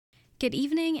Good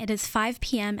evening, it is 5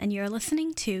 p.m. and you're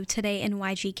listening to Today in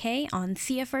YGK on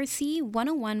CFRC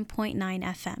 101.9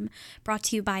 FM, brought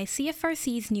to you by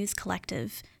CFRC's News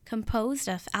Collective, composed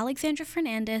of Alexandra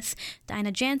Fernandez,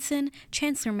 Dinah Jansen,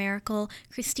 Chancellor Miracle,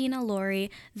 Christina Laurie,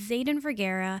 Zayden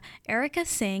Vergara, Erica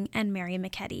Singh, and Mary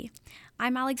McKetty.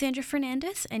 I'm Alexandra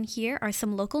Fernandez, and here are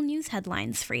some local news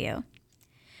headlines for you.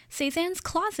 Cezanne's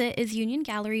Closet is Union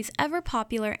Gallery's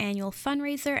ever-popular annual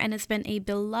fundraiser and has been a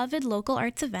beloved local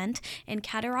arts event in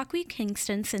Cataraqui,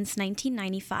 Kingston since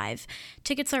 1995.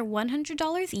 Tickets are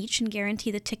 $100 each and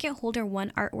guarantee the ticket holder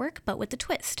one artwork, but with a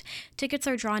twist. Tickets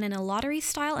are drawn in a lottery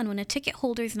style, and when a ticket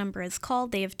holder's number is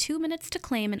called, they have 2 minutes to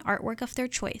claim an artwork of their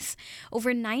choice.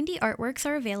 Over 90 artworks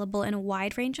are available in a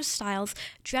wide range of styles,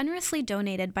 generously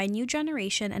donated by new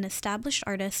generation and established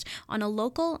artists on a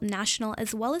local, national,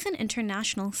 as well as an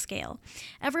international scale.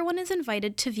 Everyone is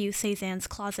invited to view Cezanne's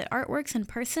Closet artworks in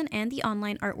person and the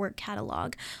online artwork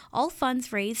catalog. All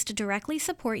funds raised directly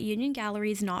support Union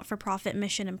Gallery's not-for-profit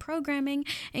mission and programming,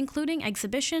 including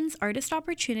exhibitions, artist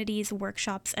opportunities,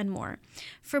 workshops, and more.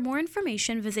 For more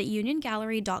information, visit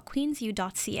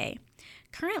uniongallery.queensu.ca.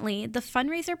 Currently, the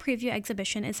fundraiser preview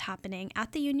exhibition is happening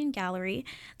at the Union Gallery.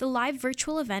 The live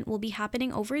virtual event will be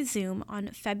happening over Zoom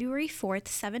on February 4th,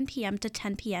 7 p.m. to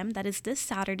 10 p.m., that is this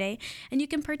Saturday, and you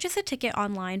can purchase a ticket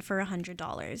online for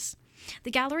 $100.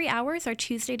 The gallery hours are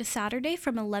Tuesday to Saturday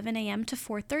from 11 a.m. to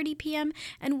 4:30 p.m.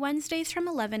 and Wednesdays from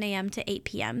 11 a.m. to 8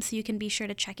 p.m., so you can be sure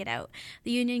to check it out.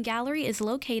 The Union Gallery is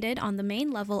located on the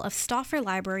main level of Stauffer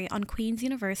Library on Queen's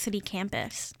University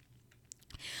campus.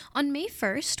 On May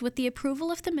 1st, with the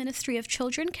approval of the Ministry of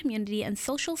Children, Community and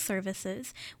Social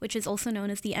Services, which is also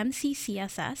known as the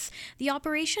MCCSS, the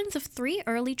operations of 3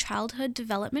 early childhood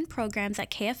development programs at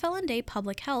KFL&A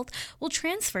Public Health will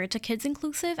transfer to Kids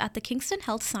Inclusive at the Kingston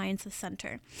Health Sciences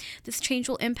Center. This change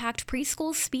will impact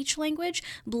preschool speech language,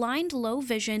 blind, low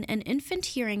vision, and infant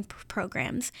hearing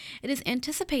programs. It is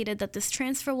anticipated that this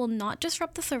transfer will not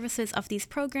disrupt the services of these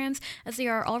programs, as they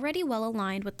are already well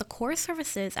aligned with the core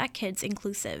services at Kids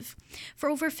Inclusive. For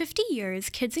over 50 years,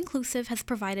 Kids Inclusive has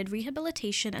provided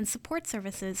rehabilitation and support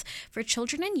services for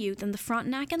children and youth in the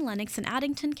Frontenac and Lennox and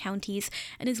Addington counties,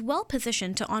 and is well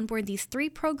positioned to onboard these 3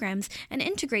 programs and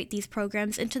integrate these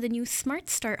programs into the new Smart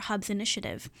Start Hubs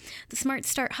initiative. The Smart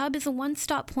Start Hub is a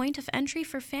one-stop point of entry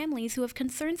for families who have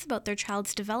concerns about their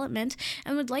child's development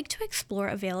and would like to explore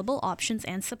available options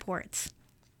and supports.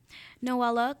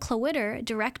 Noella Clowitter,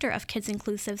 director of Kids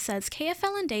Inclusive, says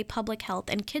KFL&A Public Health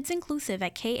and Kids Inclusive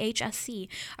at KHSC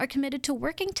are committed to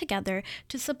working together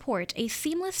to support a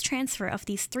seamless transfer of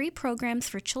these 3 programs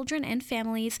for children and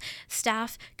families,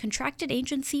 staff, contracted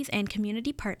agencies, and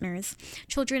community partners.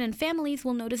 Children and families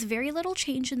will notice very little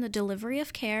change in the delivery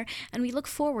of care, and we look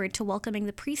forward to welcoming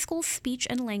the preschool speech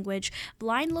and language,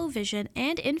 blind, low vision,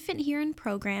 and infant hearing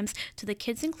programs to the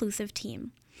Kids Inclusive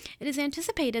team. It is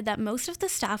anticipated that most of the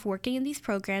staff working in these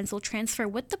programs will transfer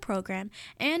with the program,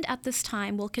 and at this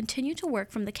time will continue to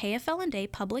work from the KFL&A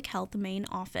Public Health main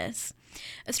office.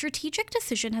 A strategic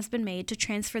decision has been made to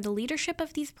transfer the leadership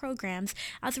of these programs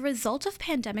as a result of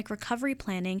pandemic recovery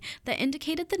planning that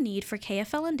indicated the need for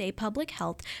KFL&A Public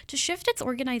Health to shift its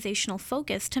organizational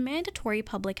focus to mandatory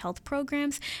public health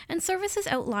programs and services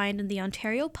outlined in the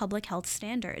Ontario Public Health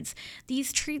Standards.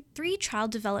 These 3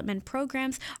 child development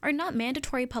programs are not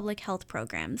mandatory public health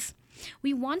programs.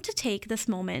 We want to take this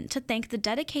moment to thank the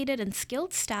dedicated and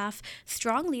skilled staff,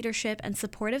 strong leadership, and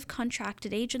supportive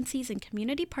contracted agencies and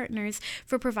community partners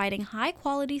for providing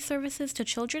high-quality services to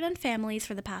children and families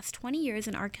for the past 20 years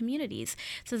in our communities,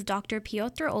 says Dr.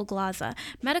 Piotr Oglaza,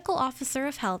 Medical Officer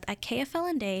of Health at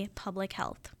KFL&A Public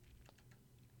Health.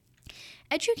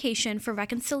 Education for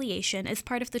Reconciliation is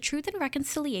part of the Truth and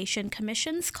Reconciliation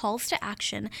Commission's calls to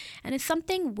action and is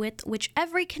something with which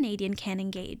every Canadian can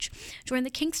engage. Join the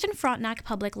Kingston Frontenac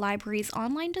Public Library's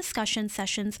online discussion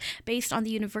sessions based on the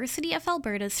University of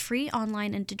Alberta's free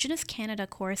online Indigenous Canada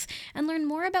course and learn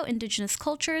more about Indigenous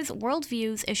cultures,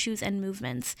 worldviews, issues, and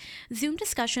movements. Zoom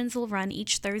discussions will run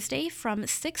each Thursday from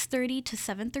 6:30 to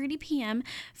 7:30 p.m.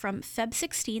 from Feb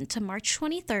 16th to March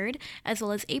 23rd, as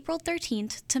well as April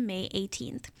 13th to May 18th.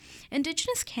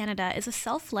 Indigenous Canada is a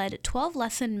self-led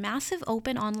 12-lesson massive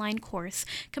open online course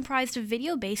comprised of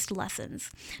video-based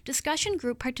lessons. Discussion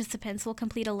group participants will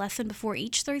complete a lesson before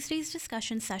each Thursday's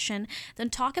discussion session, then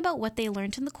talk about what they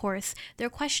learned in the course, their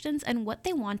questions, and what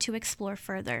they want to explore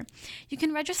further. You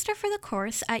can register for the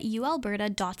course at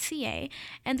ualberta.ca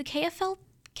and the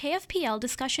KFPL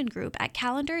discussion group at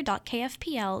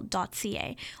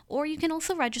calendar.kfpl.ca, or you can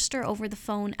also register over the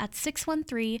phone at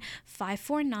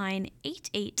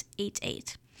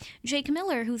 613-549-8888. Jake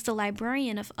Miller, who's the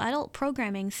librarian of adult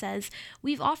programming, says,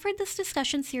 "We've offered this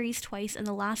discussion series twice in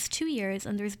the last 2 years,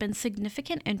 and there's been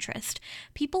significant interest.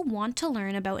 People want to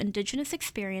learn about Indigenous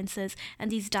experiences and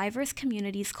these diverse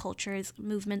communities, cultures,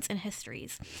 movements, and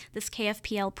histories. This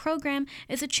KFPL program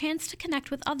is a chance to connect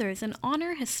with others and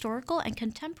honor historical and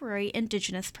contemporary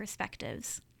Indigenous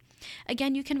perspectives."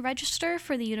 Again, you can register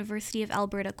for the University of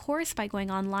Alberta course by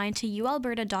going online to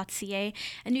ualberta.ca,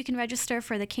 and you can register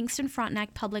for the Kingston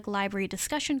Frontenac Public Library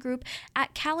discussion group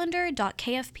at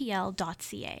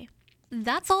calendar.kfpl.ca.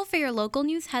 That's all for your local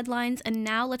news headlines, and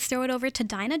now let's throw it over to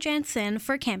Dinah Jansen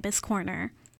for Campus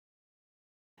Corner.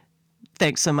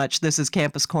 Thanks so much. This is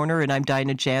Campus Corner, and I'm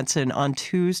Dinah Jansen. On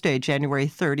Tuesday, January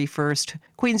 31st,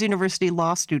 Queen's University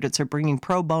law students are bringing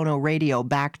Pro Bono Radio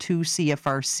back to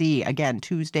CFRC. Again,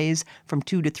 Tuesdays from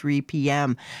 2 to 3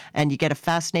 p.m. And you get a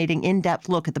fascinating, in-depth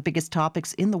look at the biggest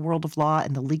topics in the world of law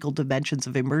and the legal dimensions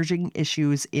of emerging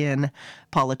issues in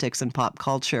politics and pop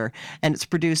culture. And it's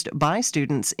produced by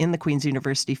students in the Queen's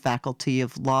University Faculty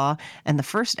of Law. And the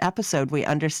first episode, we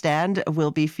understand,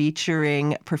 will be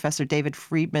featuring Professor David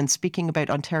Friedman speaking about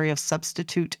Ontario's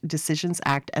Substitute Decisions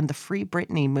Act and the Free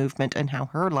Britney movement, and how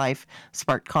her life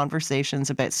sparked conversations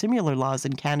about similar laws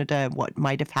in Canada and what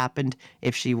might have happened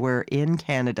if she were in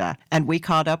Canada. And we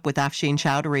caught up with Afshin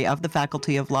Chowdhury of the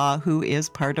Faculty of Law, who is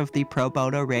part of the Pro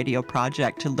Bono Radio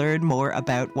project, to learn more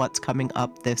about what's coming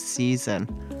up this season.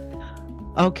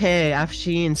 Okay,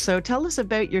 Afshin, so tell us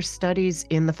about your studies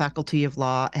in the Faculty of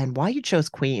Law and why you chose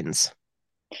Queen's.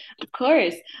 Of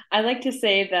course. I like to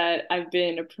say that I've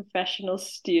been a professional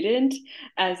student,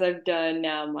 as I've done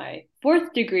now my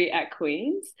fourth degree at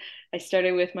Queen's. I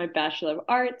started with my Bachelor of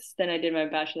Arts, then I did my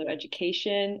Bachelor of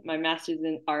Education, my Master's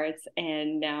in Arts,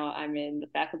 and now I'm in the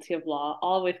Faculty of Law,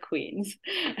 all with Queen's.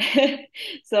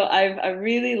 So I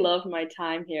really love my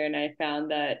time here, and I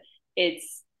found that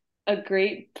it's a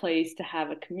great place to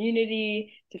have a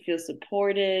community, to feel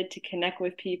supported, to connect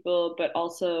with people, but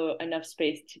also enough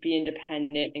space to be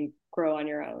independent and grow on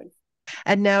your own.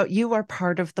 And now you are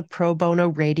part of the Pro Bono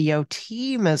Radio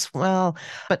team as well.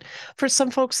 But for some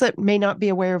folks that may not be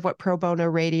aware of what Pro Bono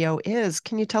Radio is,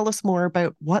 can you tell us more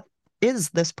about what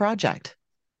is this project?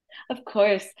 Of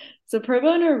course. So Pro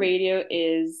Bono Radio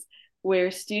is where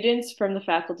students from the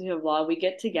Faculty of Law, we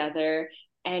get together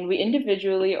and we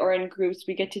individually or in groups,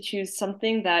 we get to choose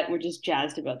something that we're just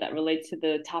jazzed about that relates to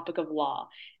the topic of law.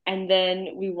 And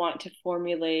then we want to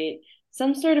formulate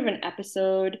some sort of an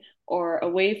episode or a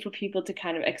way for people to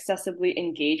kind of accessibly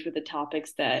engage with the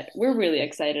topics that we're really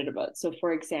excited about. So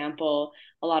for example,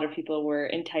 a lot of people were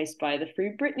enticed by the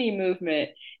Free Britney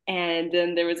movement. And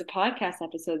then there was a podcast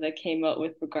episode that came out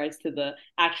with regards to the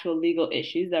actual legal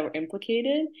issues that were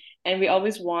implicated. And we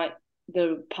always want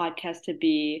the podcast to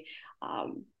be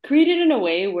created in a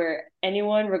way where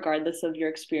anyone, regardless of your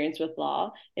experience with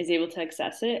law, is able to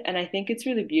access it. And I think it's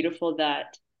really beautiful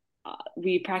that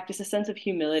we practice a sense of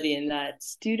humility in that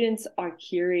students are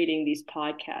curating these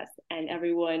podcasts and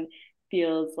everyone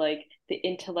feels like the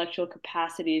intellectual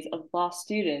capacities of law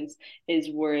students is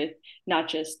worth not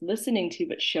just listening to,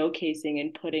 but showcasing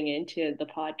and putting into the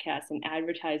podcast and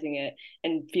advertising it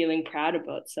and feeling proud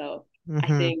about. So I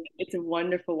think it's a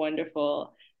wonderful,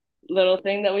 wonderful little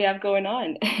thing that we have going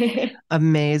on.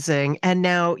 Amazing. And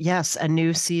now, yes, a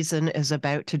new season is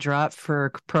about to drop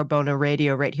for Pro Bono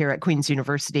Radio right here at Queen's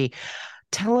University.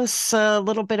 Tell us a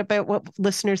little bit about what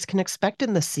listeners can expect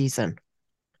in this season.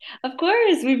 Of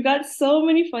course, we've got so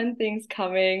many fun things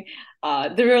coming.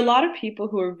 There are a lot of people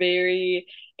who are very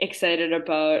excited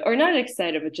about, or not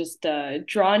excited, but just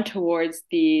drawn towards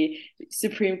the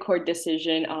Supreme Court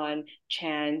decision on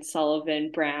Chan, Sullivan,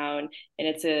 Brown, and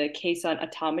it's a case on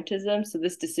automatism. So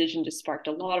this decision just sparked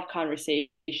a lot of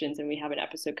conversations, and we have an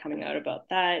episode coming out about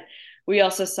that. We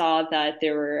also saw that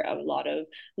there were a lot of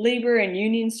labor and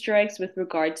union strikes with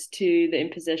regards to the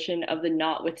imposition of the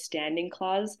notwithstanding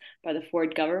clause by the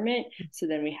Ford government. So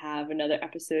then we have another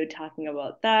episode talking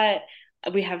about that.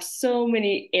 We have so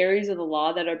many areas of the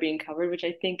law that are being covered, which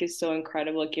I think is so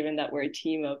incredible given that we're a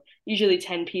team of usually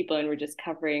 10 people and we're just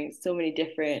covering so many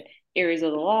different areas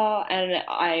of the law. And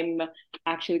I'm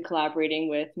actually collaborating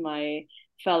with my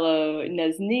fellow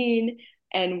Nazneen,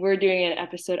 and we're doing an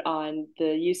episode on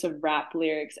the use of rap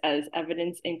lyrics as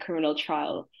evidence in criminal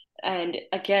trial. And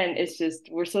again, it's just,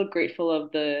 we're so grateful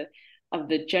of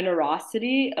the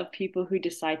generosity of people who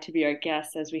decide to be our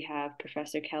guests, as we have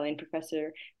Professor Kelly and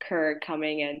Professor Kerr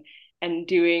coming and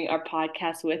doing our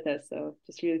podcast with us. So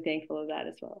just really thankful of that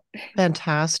as well.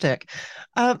 Fantastic.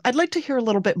 I'd like to hear a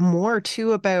little bit more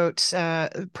too about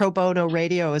Pro Bono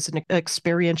Radio as an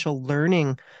experiential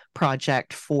learning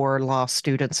project for law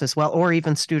students as well, or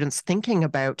even students thinking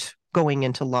about going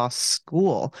into law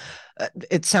school.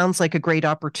 It sounds like a great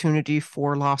opportunity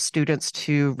for law students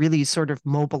to really sort of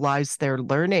mobilize their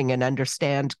learning and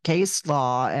understand case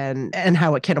law and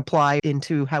how it can apply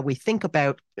into how we think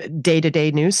about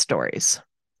day-to-day news stories.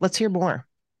 Let's hear more.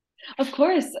 Of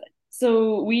course.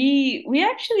 So we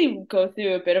actually go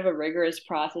through a bit of a rigorous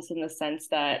process in the sense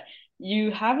that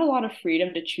you have a lot of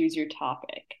freedom to choose your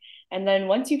topic. And then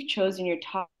once you've chosen your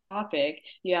topic,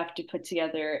 you have to put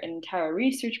together an entire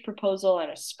research proposal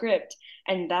and a script,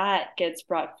 and that gets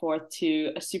brought forth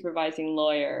to a supervising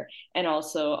lawyer and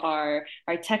also our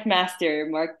tech master,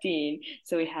 Mark Dean.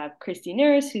 So we have Christy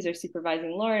Nurse, who's our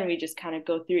supervising lawyer, and we just kind of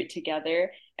go through it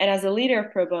together. And as a leader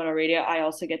of Pro Bono Radio, I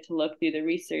also get to look through the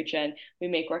research and we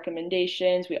make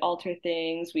recommendations, we alter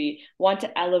things, we want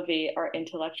to elevate our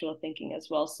intellectual thinking as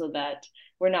well so that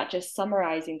we're not just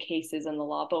summarizing cases in the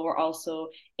law, but we're also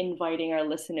inviting our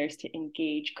listeners to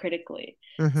engage critically.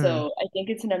 Mm-hmm. So I think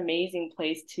it's an amazing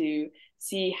place to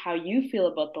see how you feel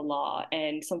about the law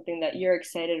and something that you're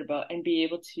excited about and be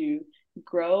able to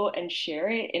grow and share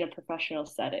it in a professional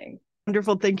setting.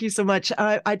 Wonderful. Thank you so much.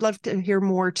 I'd love to hear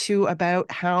more too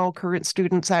about how current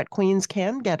students at Queen's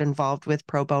can get involved with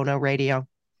Pro Bono Radio.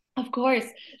 Of course.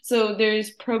 So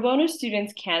there's Pro Bono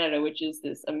Students Canada, which is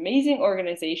this amazing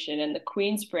organization, and the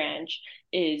Queen's branch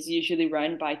is usually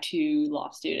run by 2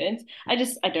 law students. I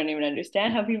don't even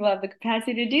understand how people have the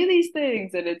capacity to do these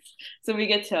things. And so we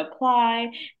get to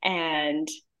apply and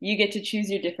you get to choose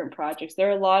your different projects. There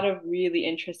are a lot of really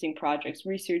interesting projects,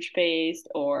 research-based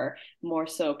or more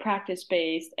so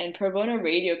practice-based, and Pro Bono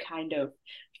Radio kind of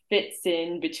fits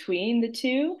in between the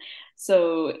two.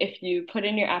 So if you put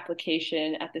in your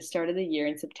application at the start of the year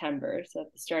in September, so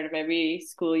at the start of every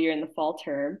school year in the fall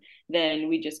term, then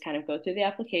we just kind of go through the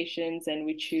applications and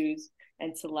we choose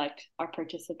and select our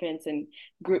participants and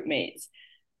group mates.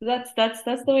 So that's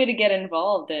the way to get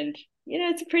involved. And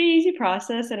it's a pretty easy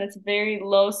process and it's a very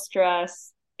low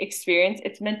stress experience.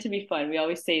 It's meant to be fun. We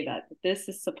always say that this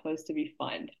is supposed to be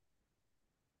fun.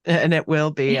 And it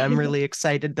will be. I'm really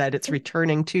excited that it's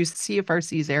returning to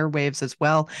CFRC's airwaves as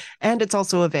well. And it's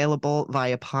also available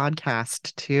via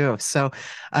podcast too. So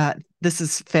this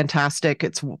is fantastic.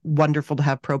 It's wonderful to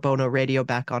have Pro Bono Radio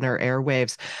back on our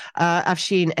airwaves.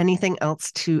 Afshin, anything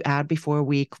else to add before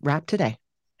we wrap today?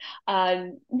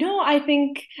 No, I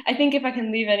think if I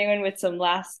can leave anyone with some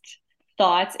last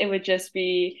thoughts, it would just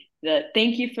be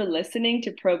thank you for listening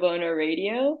to Pro Bono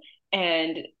Radio,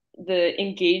 and the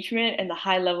engagement and the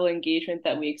high level engagement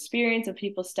that we experience of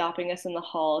people stopping us in the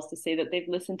halls to say that they've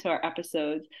listened to our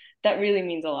episodes, that really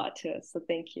means a lot to us. So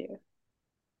thank you.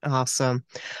 Awesome.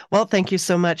 Well, thank you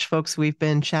so much, folks. We've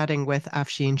been chatting with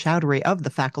Afshin Chowdhury of the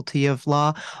Faculty of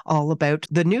Law all about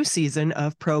the new season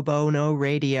of Pro Bono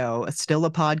Radio, still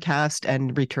a podcast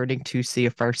and returning to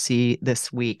CFRC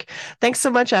this week. Thanks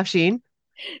so much, Afshin.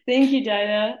 Thank you,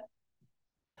 Dinah.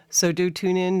 So do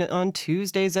tune in on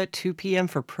Tuesdays at 2 p.m.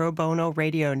 for Pro Bono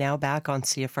Radio, now back on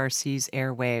CFRC's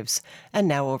airwaves. And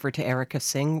now over to Erica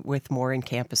Singh with more in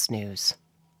campus news.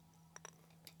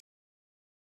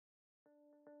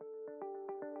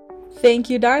 Thank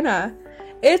you, Dinah.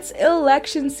 It's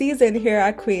election season here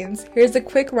at Queen's. Here's a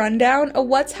quick rundown of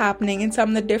what's happening in some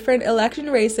of the different election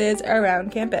races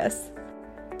around campus.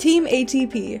 Team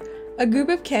ATP, a group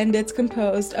of candidates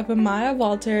composed of Amaya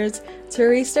Walters,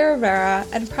 Teresa Rivera,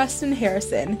 and Preston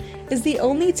Harrison, is the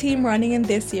only team running in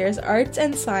this year's Arts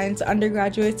and Science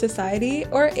Undergraduate Society,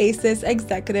 or ACES,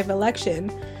 executive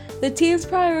election. The team's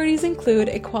priorities include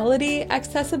equality,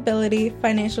 accessibility,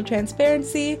 financial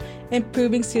transparency,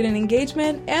 improving student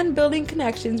engagement, and building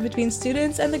connections between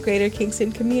students and the greater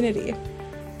Kingston community.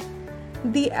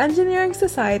 The Engineering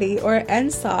Society, or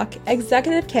NSOC,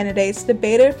 executive candidates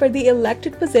debated for the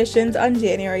elected positions on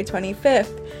January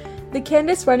 25th. The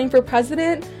candidates running for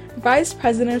President, Vice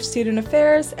President of Student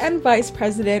Affairs, and Vice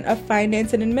President of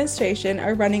Finance and Administration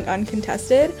are running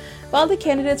uncontested, while the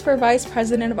candidates for Vice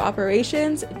President of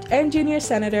Operations and Junior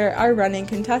Senator are running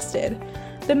contested.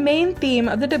 The main theme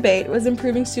of the debate was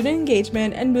improving student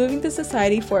engagement and moving the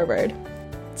society forward.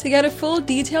 To get a full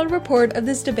detailed report of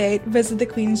this debate, visit the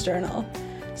Queen's Journal.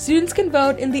 Students can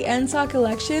vote in the NSOC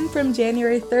election from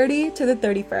January 30 to the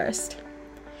 31st.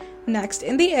 Next,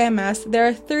 in the AMS, there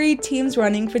are 3 teams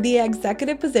running for the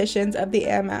executive positions of the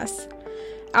AMS.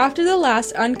 After the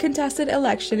last uncontested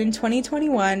election in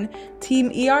 2021,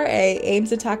 Team ERA aims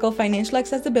to tackle financial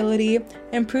accessibility,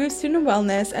 improve student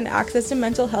wellness and access to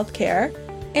mental health care,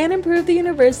 and improve the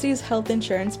university's health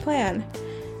insurance plan.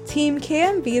 Team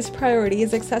KMV's priority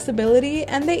is accessibility,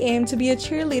 and they aim to be a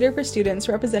cheerleader for students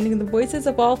representing the voices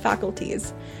of all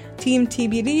faculties. Team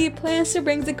TBD plans to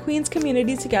bring the Queens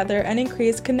community together and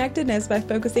increase connectedness by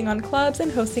focusing on clubs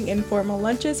and hosting informal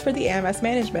lunches for the AMS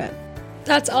management.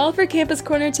 That's all for Campus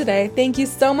Corner today. Thank you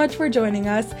so much for joining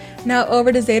us. Now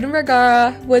over to Zayden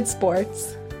Vergara with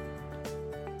sports.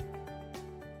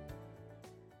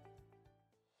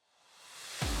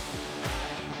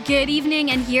 Good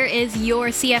evening, and here is your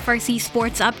CFRC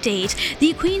sports update.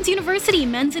 The Queen's University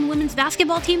men's and women's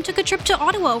basketball team took a trip to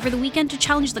Ottawa over the weekend to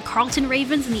challenge the Carleton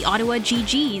Ravens and the Ottawa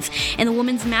GGs. In the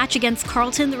women's match against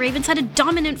Carleton, the Ravens had a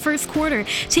dominant first quarter,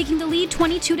 taking the lead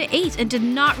 22-8, and did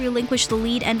not relinquish the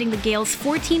lead, ending the Gales'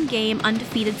 14-game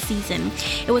undefeated season.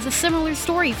 It was a similar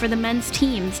story for the men's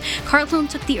teams. Carleton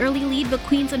took the early lead, but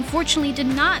Queens unfortunately did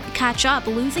not catch up,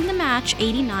 losing the match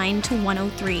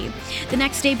 89-103. The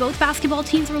next day, both basketball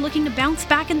teams were looking to bounce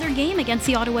back in their game against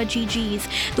the Ottawa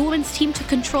GGs. The women's team took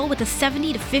control with a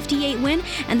 70-58 win,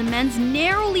 and the men's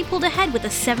narrowly pulled ahead with a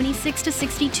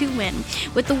 76-62 win.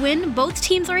 With the win, both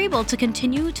teams are able to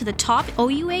continue to the top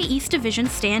OUA East Division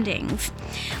standings.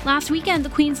 Last weekend, the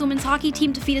Queens women's hockey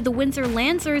team defeated the Windsor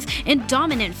Lancers in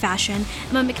dominant fashion.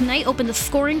 Emma McKnight opened the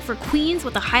scoring for Queens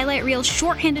with a highlight reel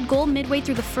shorthanded goal midway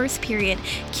through the first period,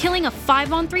 killing a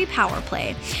 5-on-3 power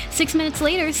play. 6 minutes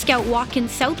later, Scout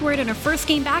Watkins Southward, in her first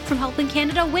game back from helping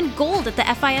Canada win gold at the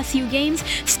FISU Games,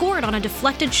 scored on a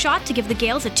deflected shot to give the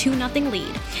Gales a 2-0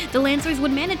 lead. The Lancers would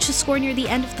manage to score near the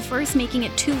end of the first, making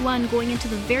it 2-1 going into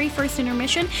the very first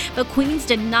intermission, but Queens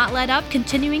did not let up,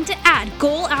 continuing to add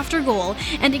goal after goal,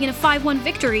 ending in a 5-1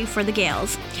 victory for the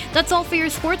Gales. That's all for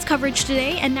your sports coverage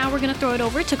today, and now we're going to throw it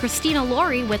over to Christina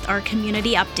Laurie with our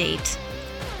community update.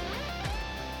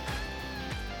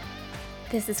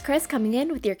 This is Chris coming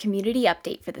in with your community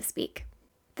update for this week.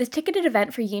 The ticketed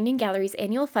event for Union Gallery's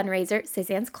annual fundraiser,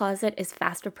 Cézanne's Closet, is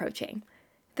fast approaching.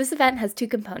 This event has two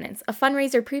components, a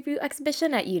fundraiser preview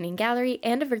exhibition at Union Gallery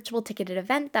and a virtual ticketed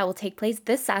event that will take place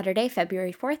this Saturday,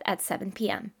 February 4th at 7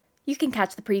 p.m. You can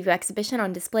catch the preview exhibition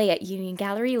on display at Union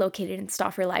Gallery located in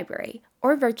Stauffer Library,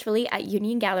 or virtually at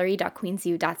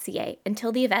uniongallery.queensu.ca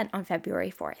until the event on February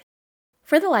 4th.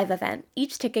 For the live event,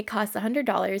 each ticket costs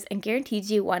 $100 and guarantees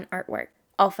you one artwork.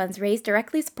 All funds raised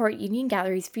directly support Union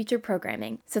Gallery's future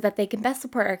programming so that they can best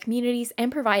support our communities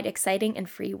and provide exciting and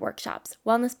free workshops,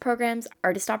 wellness programs,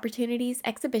 artist opportunities,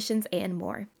 exhibitions, and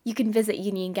more. You can visit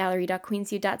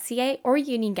uniongallery.queensu.ca or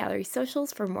Union Gallery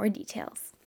socials for more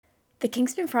details. The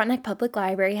Kingston Frontenac Public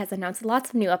Library has announced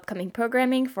lots of new upcoming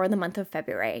programming for the month of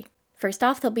February. First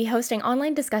off, they'll be hosting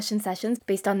online discussion sessions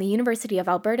based on the University of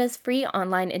Alberta's free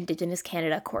online Indigenous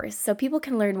Canada course, so people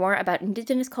can learn more about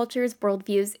Indigenous cultures,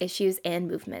 worldviews, issues, and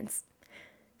movements.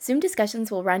 Zoom discussions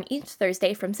will run each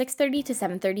Thursday from 6:30 to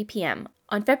 7:30 p.m.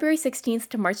 on February 16th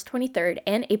to March 23rd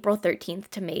and April 13th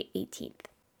to May 18th.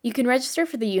 You can register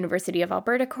for the University of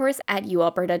Alberta course at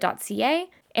ualberta.ca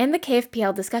and the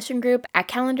KFPL discussion group at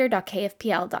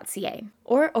calendar.kfpl.ca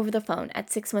or over the phone at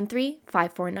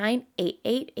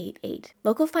 613-549-8888.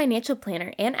 Local financial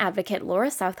planner and advocate Laura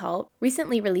Southall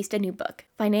recently released a new book,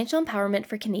 Financial Empowerment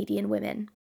for Canadian Women.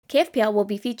 KFPL will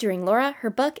be featuring Laura, her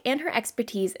book, and her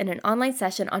expertise in an online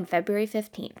session on February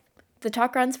 15th. The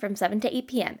talk runs from 7 to 8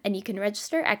 p.m. and you can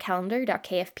register at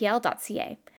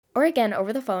calendar.kfpl.ca or again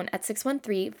over the phone at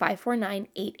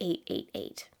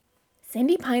 613-549-8888.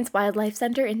 Sandy Pines Wildlife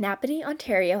Centre in Napanee,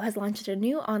 Ontario has launched a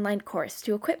new online course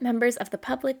to equip members of the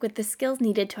public with the skills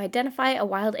needed to identify a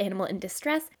wild animal in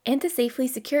distress and to safely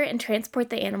secure and transport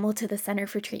the animal to the centre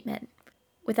for treatment.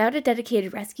 Without a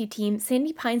dedicated rescue team,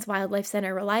 Sandy Pines Wildlife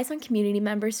Centre relies on community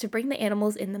members to bring the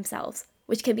animals in themselves,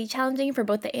 which can be challenging for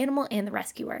both the animal and the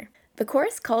rescuer. The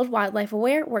course, called Wildlife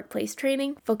Aware Workplace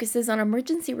Training, focuses on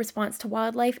emergency response to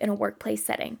wildlife in a workplace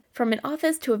setting, from an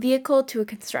office to a vehicle to a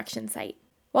construction site.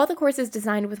 While the course is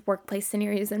designed with workplace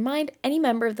scenarios in mind, any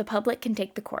member of the public can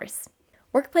take the course.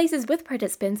 Workplaces with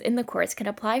participants in the course can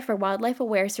apply for Wildlife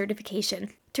Aware certification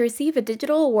to receive a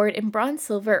digital award in bronze,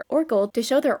 silver, or gold to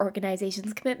show their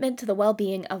organization's commitment to the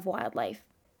well-being of wildlife.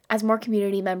 As more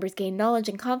community members gain knowledge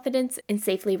and confidence in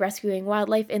safely rescuing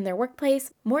wildlife in their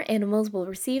workplace, more animals will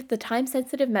receive the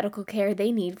time-sensitive medical care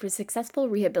they need for successful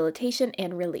rehabilitation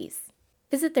and release.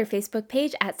 Visit their Facebook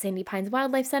page at Sandy Pines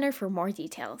Wildlife Centre for more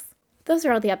details. Those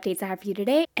are all the updates I have for you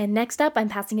today, and next up, I'm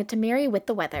passing it to Mary with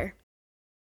the weather.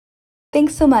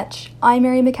 Thanks so much. I'm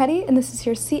Mary McKetty, and this is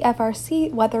your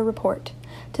CFRC Weather Report.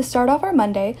 To start off our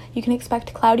Monday, you can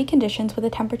expect cloudy conditions with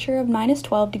a temperature of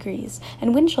 -12 degrees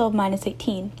and wind chill of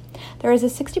 -18. There is a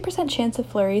 60% chance of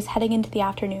flurries heading into the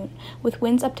afternoon, with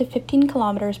winds up to 15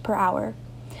 kilometers per hour.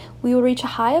 We will reach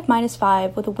a high of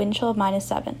 -5 with a wind chill of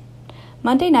 -7.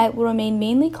 Monday night will remain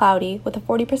mainly cloudy with a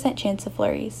 40% chance of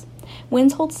flurries.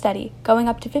 Winds hold steady, going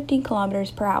up to 15 kilometers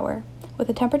per hour, with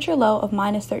a temperature low of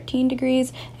minus 13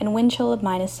 degrees and wind chill of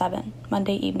minus 7,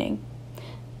 Monday evening.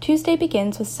 Tuesday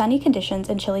begins with sunny conditions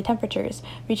and chilly temperatures,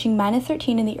 reaching minus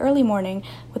 13 in the early morning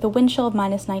with a wind chill of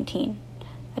minus 19.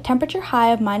 A temperature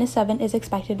high of minus 7 is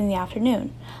expected in the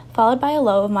afternoon, followed by a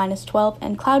low of minus 12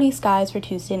 and cloudy skies for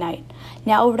Tuesday night.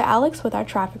 Now over to Alex with our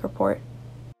traffic report.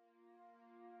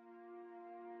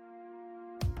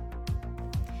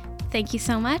 Thank you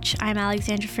so much. I'm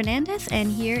Alexandra Fernandez,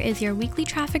 and here is your weekly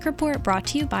traffic report brought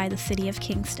to you by the City of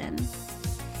Kingston.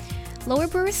 Lower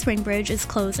Brewer Swing Bridge is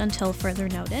closed until further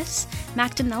notice.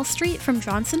 Macdonnell Street from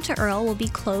Johnson to Earl will be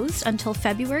closed until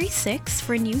February 6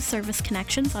 for new service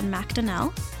connections on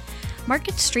Macdonnell.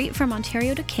 Market Street from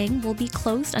Ontario to King will be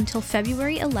closed until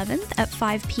February 11th at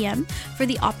 5 p.m. for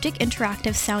the Optic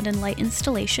Interactive Sound and Light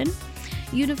installation.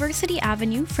 University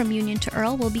Avenue from Union to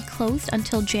Earl will be closed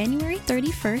until January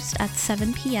 31st at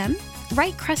 7 p.m.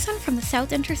 Wright Crescent from the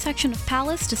south intersection of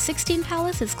Palace to 16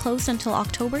 Palace is closed until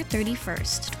October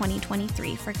 31st,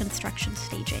 2023 for construction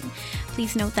staging.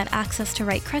 Please note that access to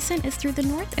Wright Crescent is through the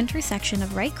north intersection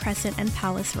of Wright Crescent and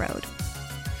Palace Road.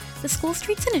 The School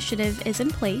Streets Initiative is in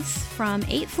place from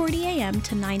 8:40 a.m.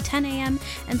 to 9:10 a.m.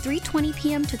 and 3:20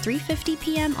 p.m. to 3:50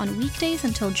 p.m. on weekdays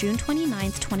until June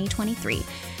 29th, 2023.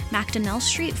 Macdonnell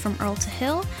Street from Earl to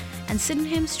Hill, and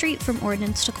Sydenham Street from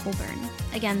Ordnance to Colburn.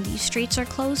 Again, these streets are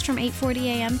closed from 8:40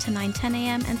 a.m. to 9:10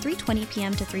 a.m. and 3:20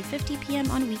 p.m. to 3:50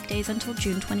 p.m. on weekdays until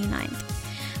June 29th.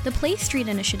 The Place Street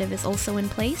Initiative is also in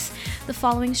place. The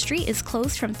following street is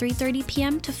closed from 3:30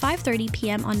 p.m. to 5:30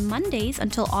 p.m. on Mondays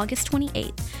until August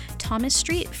 28th. Thomas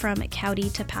Street from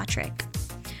Cowdy to Patrick.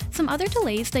 Some other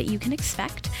delays that you can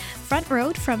expect. Front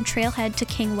Road from Trailhead to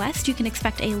King West, you can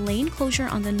expect a lane closure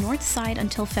on the north side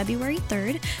until February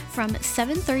 3rd from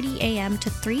 7:30 a.m. to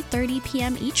 3:30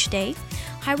 p.m. each day.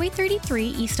 Highway 33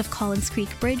 east of Collins Creek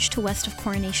Bridge to west of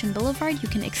Coronation Boulevard, you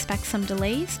can expect some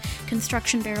delays.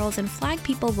 Construction barrels and flag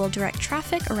people will direct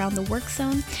traffic around the work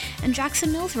zone. And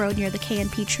Jackson Mills Road near the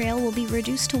K&P Trail will be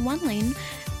reduced to one lane,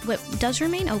 but does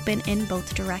remain open in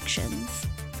both directions.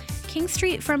 King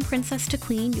Street from Princess to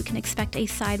Queen, you can expect a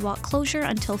sidewalk closure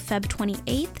until Feb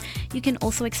 28th. You can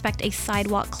also expect a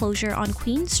sidewalk closure on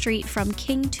Queen Street from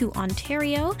King to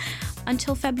Ontario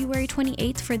until February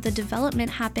 28th for the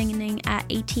development happening at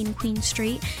 18 Queen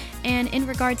Street. And in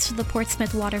regards to the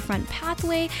Portsmouth Waterfront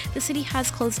Pathway, the city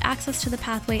has closed access to the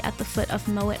pathway at the foot of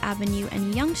Mowat Avenue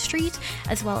and Yonge Street,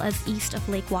 as well as east of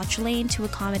Lake Watch Lane to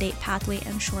accommodate pathway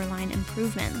and shoreline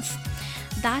improvements.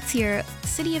 That's your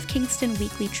City of Kingston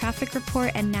weekly traffic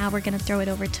report, and now we're going to throw it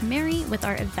over to Mary with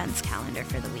our events calendar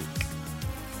for the week.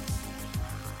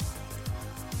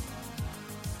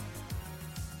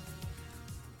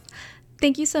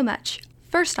 Thank you so much.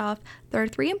 First off, there are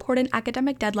 3 important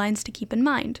academic deadlines to keep in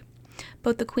mind.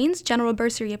 Both the Queen's General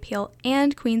Bursary Appeal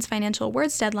and Queen's Financial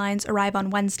Awards deadlines arrive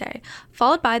on Wednesday,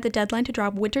 followed by the deadline to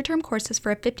drop winter term courses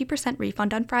for a 50%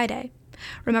 refund on Friday.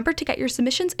 Remember to get your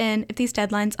submissions in if these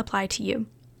deadlines apply to you.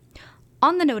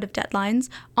 On the note of deadlines,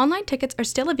 online tickets are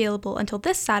still available until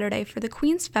this Saturday for the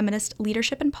Queen's Feminist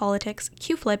Leadership and Politics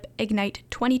QFlip Ignite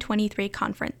 2023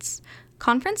 conference.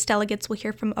 Conference delegates will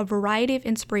hear from a variety of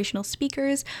inspirational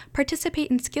speakers,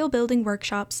 participate in skill-building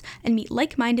workshops, and meet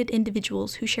like-minded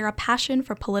individuals who share a passion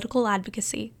for political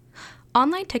advocacy.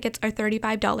 Online tickets are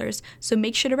 $35, so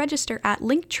make sure to register at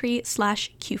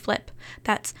linktree/QFlip.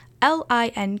 That's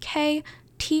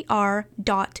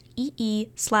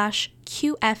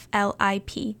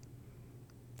linktr.ee/QFLIP.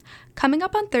 Coming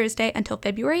up on Thursday until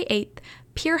February 8th,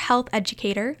 Peer Health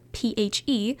Educator,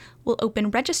 PHE, will open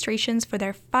registrations for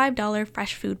their $5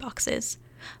 fresh food boxes.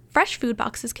 Fresh food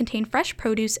boxes contain fresh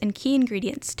produce and key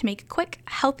ingredients to make quick,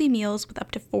 healthy meals with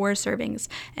up to 4 servings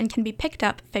and can be picked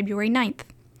up February 9th.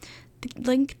 The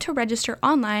link to register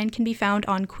online can be found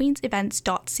on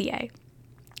queensevents.ca.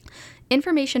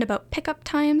 Information about pickup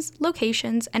times,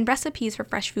 locations, and recipes for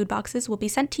fresh food boxes will be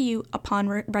sent to you upon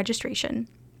registration.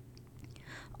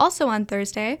 Also on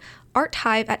Thursday, Art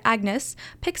Hive at Agnes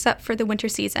picks up for the winter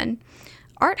season.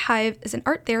 Art Hive is an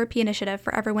art therapy initiative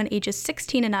for everyone ages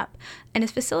 16 and up and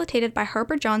is facilitated by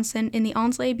Harper Johnson in the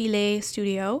Onsley Billet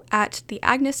studio at the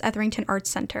Agnes Etherington Arts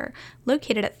Centre,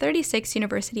 located at 36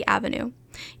 University Avenue.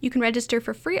 You can register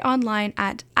for free online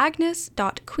at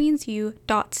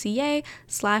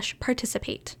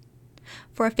agnes.queensu.ca/participate.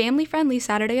 For a family-friendly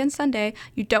Saturday and Sunday,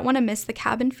 you don't want to miss the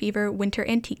Cabin Fever Winter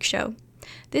Antique Show.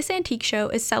 This antique show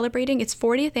is celebrating its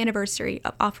 40th anniversary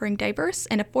of offering diverse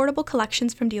and affordable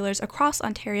collections from dealers across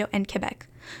Ontario and Quebec.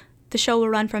 The show will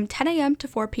run from 10 a.m. to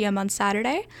 4 p.m. on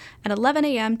Saturday and 11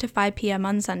 a.m. to 5 p.m.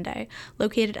 on Sunday,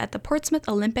 located at the Portsmouth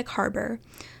Olympic Harbor,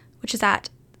 which is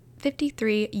at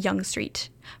 53 Yonge Street.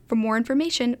 For more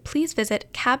information, please visit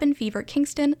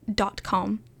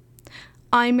cabinfeverkingston.com.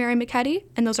 I'm Mary McKetty,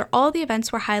 and those are all the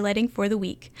events we're highlighting for the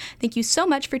week. Thank you so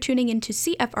much for tuning in to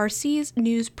CFRC's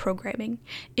news programming.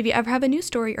 If you ever have a news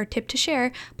story or tip to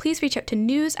share, please reach out to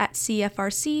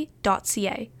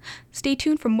news@cfrc.ca. Stay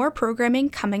tuned for more programming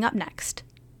coming up next.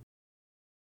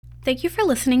 Thank you for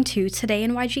listening to Today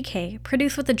in YGK,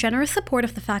 produced with the generous support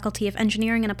of the Faculty of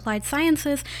Engineering and Applied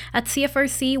Sciences at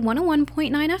CFRC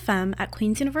 101.9 FM at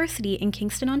Queen's University in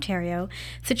Kingston, Ontario,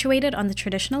 situated on the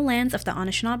traditional lands of the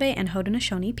Anishinaabe and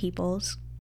Haudenosaunee peoples.